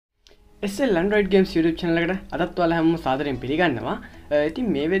SL Android Games YouTube channel එකට අදත් ඔයාලා හැමෝම සාදරයෙන් පිළිගන්නවා. ඉතින්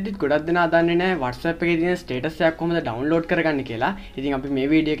මේ වෙද්දිත් ගොඩක් දෙනා දන්නේ නැහැ WhatsApp එකේ තියෙන status එකක් කොහොමද download කරගන්නේ කියලා. ඉතින් අපි මේ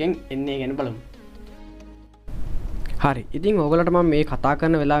වීඩියෝ එකෙන් එන්නේ ගැන බලමු. හරි. ඉතින් ඕගොල්ලන්ට මම මේ කතා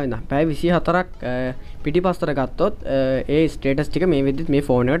කරන වෙලාවෙ ඉඳන් පැය 24ක් පිටිපස්සට ගත්තොත් ඒ status ටික මේ වෙද්දිත් මේ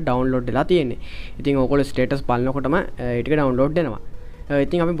phone එකට download වෙලා තියෙන්නේ. ඉතින් ඕගොල්ලෝ status බලනකොටම ඒ ටික download වෙනවා.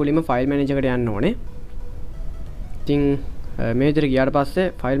 ඉතින් අපි මුලින්ම file manager එකට යන්න ඕනේ. ඉතින් මේ විදිහට ගියාට පස්සේ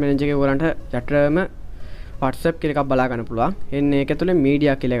ෆයිල් මැනේජර් එකේ ඔයගලන්ට යටටම WhatsApp කියලා එකක් බලා ගන්න පුළුවන්. එන්නේ ඒක ඇතුලේ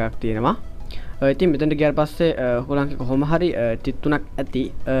media කියලා එකක් තියෙනවා. ඉතින් මෙතනට ගියාට පස්සේ ඔයගලන්ගේ කොහොම හරි ටික තුනක් ඇති.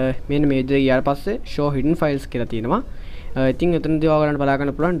 මෙන්න මේ විදිහට ගියාට පස්සේ show hidden files කියලා තියෙනවා. ඉතින් එතනදී ඔයගලන්ට බලා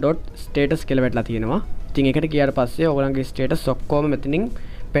ගන්න පුළුවන් .status කියලා වැටලා තියෙනවා. ඉතින් ඒකට ගියාට පස්සේ ඔයගලන්ගේ status ඔක්කොම මෙතනින්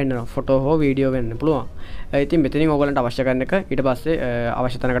පෙන්නනවා. ෆොටෝ හෝ වීඩියෝ වෙන්න පුළුවන්. ඉතින් මෙතනින් ඔයගලන්ට අවශ්‍ය කරන එක ඊට පස්සේ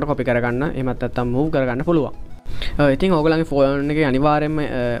අවශ්‍ය තැනකට copy කරගන්න එහෙමත් නැත්නම් move කරගන්න පුළුවන්. ඉතින් ඕගොල්ලන්ගේ ෆෝන් එකේ අනිවාර්යයෙන්ම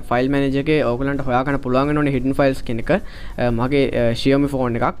ෆයිල් මැනේජර් එකේ ඕගොල්ලන්ට හොයාගන්න පුළුවන් වෙනෝනේ hidden files කියන එක. මගේ Xiaomi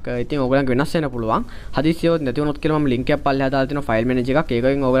ෆෝන් එකක්. ඉතින් ඕගොල්ලන්ගේ වෙනස් වෙන්න පුළුවන්. හදිස්සියොත් නැති වුණොත් කියලා මම link එකක් පල්ලෙහා දාලා තියෙනවා ෆයිල් මැනේජර් එකක්.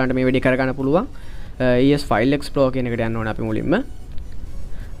 ඒකෙන් ඕගොල්ලන්ට මේ වැඩේ කරගන්න පුළුවන්. ES file explorer කියන එකට යන්න ඕනේ අපි මුලින්ම.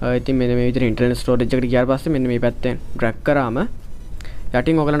 ඉතින් මෙන්න මේ විදිහට internal storage එකට ගියාට පස්සේ මෙන්න මේ පැත්තෙන් drag කරාම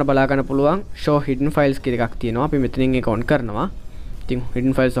යටින් ඕගොල්ලන්ට බලා ගන්න පුළුවන් show hidden files කියලා එකක් තියෙනවා. අපි මෙතනින් ඒක on කරනවා. ඉතින්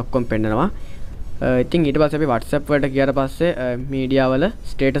hidden files ඔක්කොම පෙන්නනවා. ඉතින් ඊට පස්සේ අපි WhatsApp වලට ගියාට පස්සේ media වල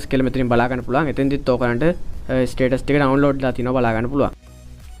status කියලා මෙතනින් බලා ගන්න පුළුවන්. එතෙන්දිත් ඕගලන්ට status ටික download ලා තිනවා බලා ගන්න පුළුවන්.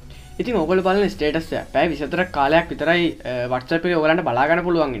 ඉතින් ඕගොල්ලෝ බලන status එක පැය 24ක් කාලයක් විතරයි WhatsApp එකේ ඕගලන්ට බලා ගන්න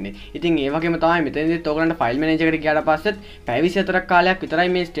පුළුවන් ඉන්නේ. ඉතින් ඒ වගේම තමයි මෙතනදිත් ඕගලන්ට file manager එකට ගියාට පස්සෙත් පැය 24ක් කාලයක් විතරයි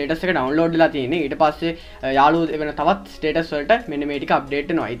මේ status එක download වෙලා තියෙන්නේ. ඊට පස්සේ යාළුවෝ වෙන තවත් status වලට මෙන්න මේ ටික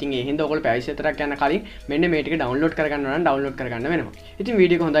update වෙනවා. ඉතින් ඒ හින්දා ඕගොල්ලෝ පැය 24ක් යන කලින් මෙන්න මේ ටික download කරගන්න ඕන නම් download කරගන්න වෙනවා. ඉතින්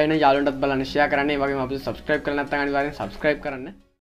වීඩියෝ එක හොඳයි නම් යාළුවන්ටත් බලන්න share කරන්න. ඒ වගේම අපිට subscribe කරලා නැත්නම් අනිවාර්යෙන් subscribe කරන්න.